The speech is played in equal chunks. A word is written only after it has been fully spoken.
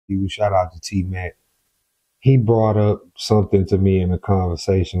nephew, shout out to T-Mac. He brought up something to me in a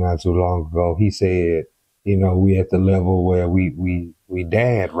conversation not too long ago. He said, you know, we at the level where we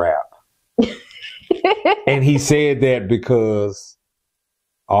dad rap. And he said that because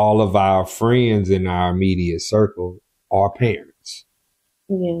all of our friends in our immediate circle are parents.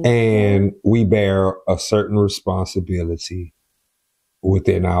 Yeah. And we bear a certain responsibility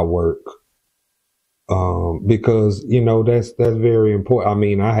within our work. Because, you know, that's very important. I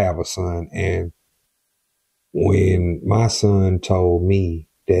mean, I have a son, and when my son told me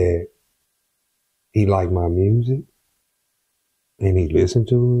that he liked my music and he listened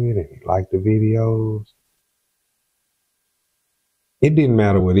to it and he liked the videos, it didn't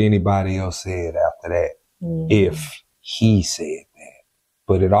matter what anybody else said after that, if he said that.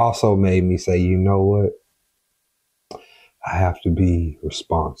 But it also made me say, you know what? I have to be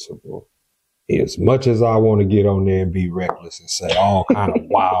responsible. As much as I want to get on there and be reckless and say all kind of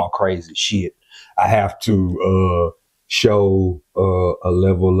wild, crazy shit, I have to show a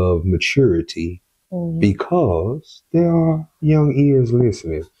level of maturity because there are young ears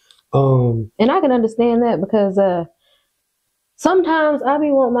listening. And I can understand that because sometimes I be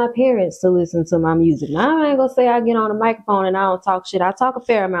want my parents to listen to my music. Now I ain't gonna say I get on a microphone and I don't talk shit. I talk a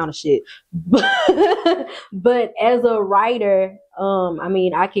fair amount of shit. But as a writer, I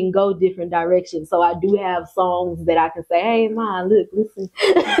mean, I can go different directions. So I do have songs that I can say, hey, Ma, look, listen,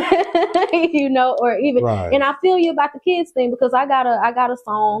 you know, or even, and I feel you about the kids thing because I got a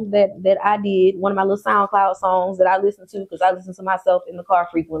song that I did, one of my little SoundCloud songs that I listen to because I listen to myself in the car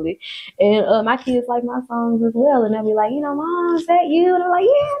frequently. And my kids like my songs as well. And they'll be like, you know, Mom, is that you? And I'm like,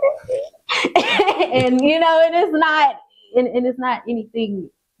 yeah, that's it. And, you know, and it's not anything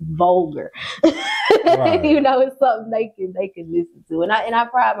vulgar. You know, it's something they can listen to, and I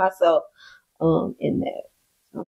pride myself in that.